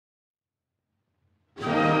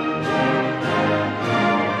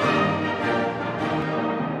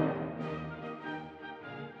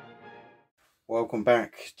welcome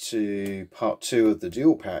back to part 2 of the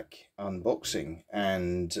Duel pack unboxing,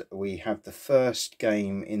 and we have the first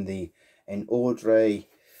game in the En Ordre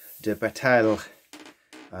de Bataille,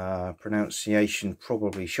 pronunciation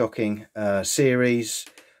probably shocking, series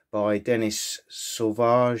by Denis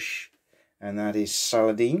Sauvage, and that is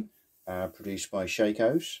Saladin, produced by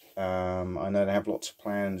Shakos. I know they have lots of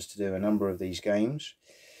plans to do a number of these games.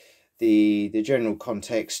 The general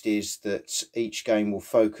context is that each game will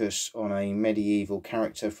focus on a medieval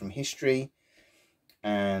character from history,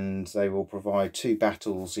 and they will provide 2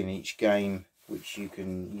 battles in each game which you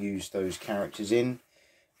can use those characters in.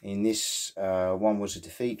 In this, one was a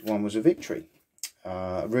defeat, one was a victory.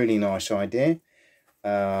 A really nice idea.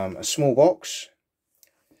 A small box,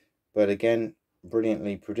 but again,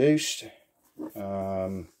 brilliantly produced.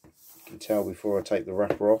 You can tell before I take the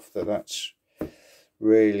wrapper off that that's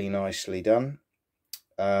really nicely done.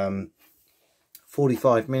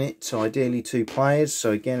 45 minutes, ideally 2 players, so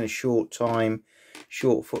again a short time,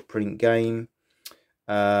 short footprint game.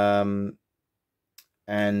 And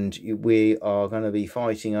we are going to be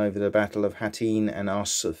fighting over the Battle of Hattin and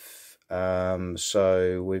Arsuf.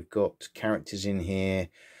 So we've got characters in here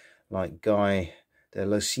like Guy de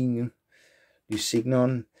Lusignan,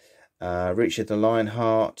 Richard the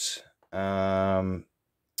Lionheart.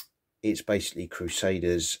 It's basically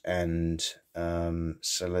Crusaders and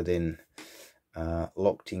Saladin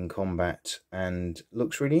locked in combat, and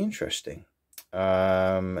looks really interesting.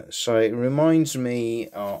 So it reminds me,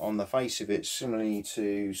 on the face of it, similarly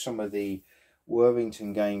to some of the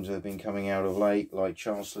Worthington games that have been coming out of late, like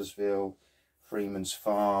Chancellorsville, Freeman's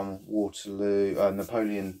Farm, Waterloo,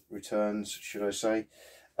 Napoleon Returns, should I say,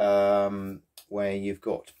 where you've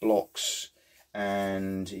got blocks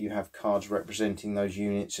and you have cards representing those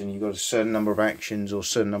units, and you've got a certain number of actions or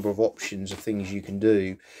certain number of options of things you can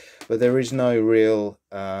do, but there is no real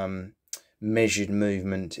measured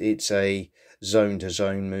movement. It's a zone to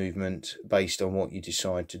zone movement based on what you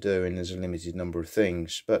decide to do, and there's a limited number of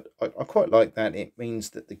things. But I quite like that. It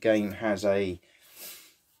means that the game has an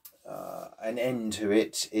end to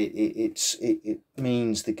it. It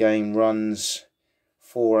means the game runs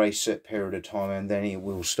for a set period of time and then it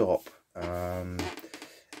will stop.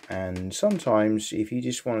 And sometimes if you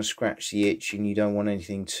just want to scratch the itch and you don't want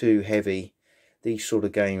anything too heavy, these sort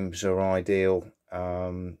of games are ideal.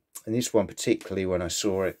 And this one particularly, when I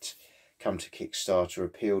saw it come to Kickstarter,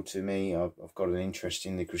 appealed to me. I've got an interest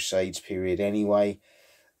in the Crusades period anyway.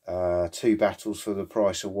 2 battles for the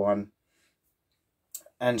price of 1,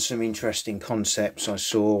 and some interesting concepts I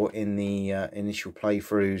saw in the initial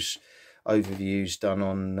playthroughs, overviews done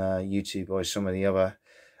on YouTube by some of the other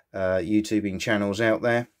YouTubing channels out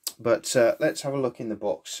there. But let's have a look in the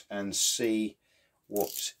box and see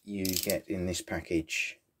what you get in this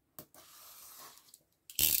package.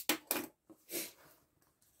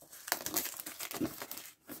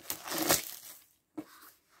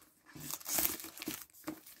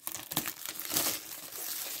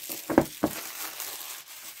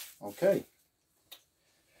 Okay.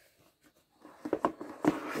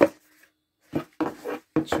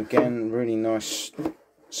 So again, really nice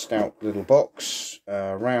stout little box,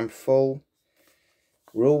 ram full,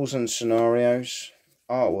 rules and scenarios.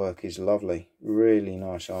 Artwork is lovely, really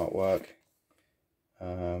nice artwork.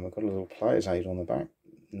 I've got a little player's aid on the back,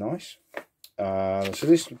 nice. So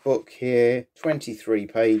this book here, 23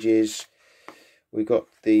 pages. We've got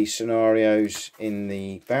the scenarios in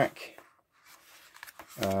the back,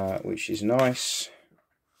 which is nice.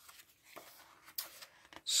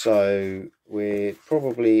 So we're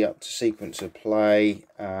probably up to sequence of play,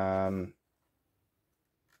 and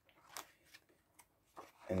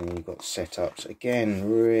then you've got setups. Again,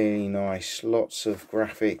 really nice, lots of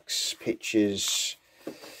graphics, pictures,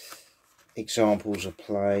 examples of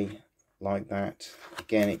play like that.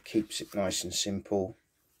 Again, it keeps it nice and simple,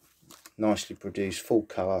 nicely produced, full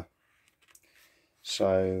colour.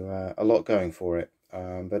 So a lot going for it.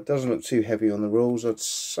 But it doesn't look too heavy on the rules. I'd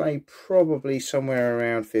say probably somewhere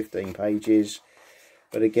around 15 pages,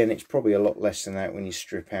 but again it's probably a lot less than that when you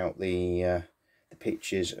strip out the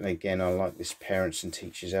pictures. And again, I like this parents and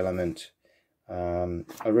teachers element. A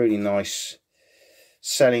really nice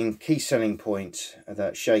key selling point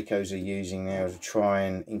that Shakos are using now to try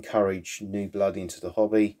and encourage new blood into the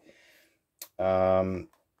hobby. We'll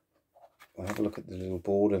have a look at the little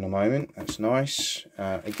board in a moment. That's nice.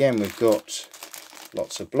 Again, we've got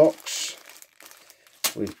lots of blocks.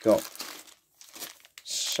 We've got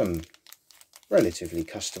some relatively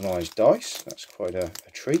customized dice. That's quite a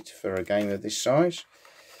treat for a game of this size.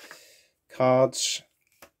 Cards,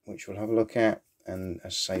 which we'll have a look at, and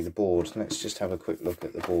as I say, the board. Let's just have a quick look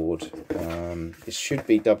at the board. This should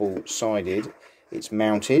be double-sided. It's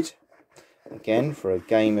mounted. Again, for a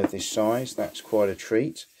game of this size, that's quite a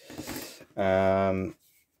treat.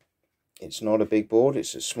 It's not a big board,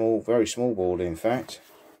 it's a small, very small board in fact.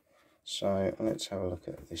 So let's have a look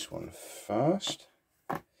at this one first.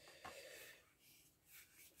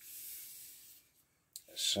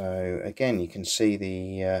 So again, you can see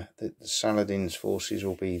the Saladin's forces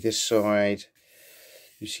will be this side.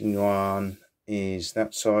 Yuan is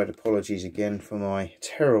that side. Apologies again for my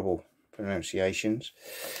terrible pronunciations.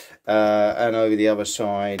 And over the other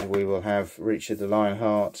side we will have Richard the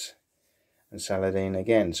Lionheart and Saladin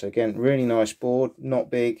again. So again, really nice board,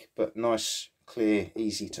 not big, but nice, clear,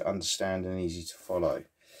 easy to understand and easy to follow.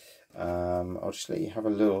 I'll just let you have a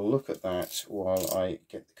little look at that while I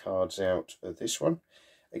get the cards out of this one.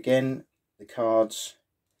 Again, the cards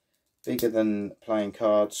bigger than playing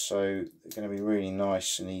cards, so they're going to be really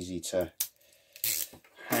nice and easy to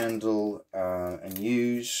handle and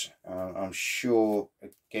use. I'm sure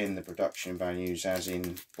again the production values, as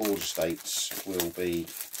in board estates, will be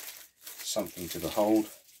something to behold,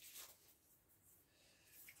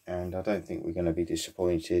 and I don't think we're going to be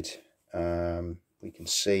disappointed. We can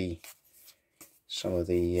see some of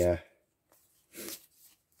the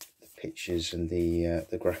pictures and the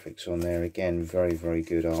graphics on there. Again, very, very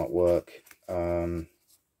good artwork.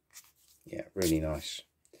 Yeah, really nice.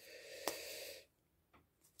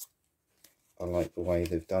 I like the way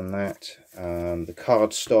they've done that. The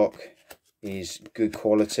card stock is good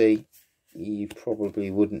quality. You probably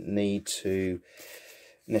wouldn't need to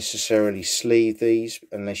necessarily sleeve these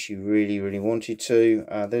unless you really, really wanted to.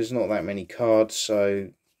 There's not that many cards, so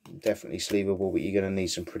definitely sleevable, but you're going to need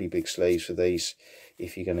some pretty big sleeves for these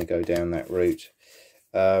if you're going to go down that route.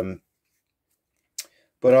 But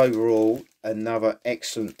overall, another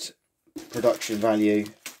excellent production value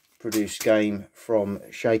produced game from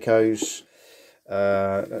Shakos.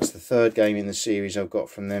 That's the third game in the series I've got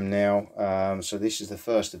from them now. So this is the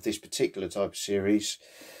first of this particular type of series,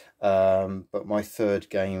 but my third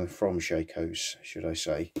game from Shakos, should I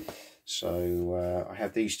say. So I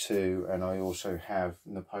have these two, and I also have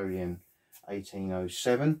Napoleon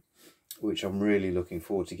 1807, which I'm really looking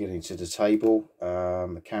forward to getting to the table.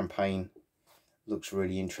 The campaign looks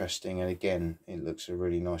really interesting, and again, it looks a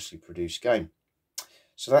really nicely produced game.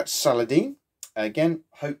 So that's Saladin. Again,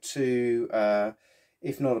 hope to,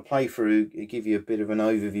 if not a playthrough, give you a bit of an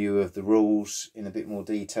overview of the rules in a bit more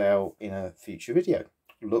detail in a future video.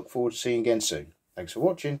 Look forward to seeing you again soon. Thanks for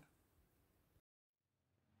watching.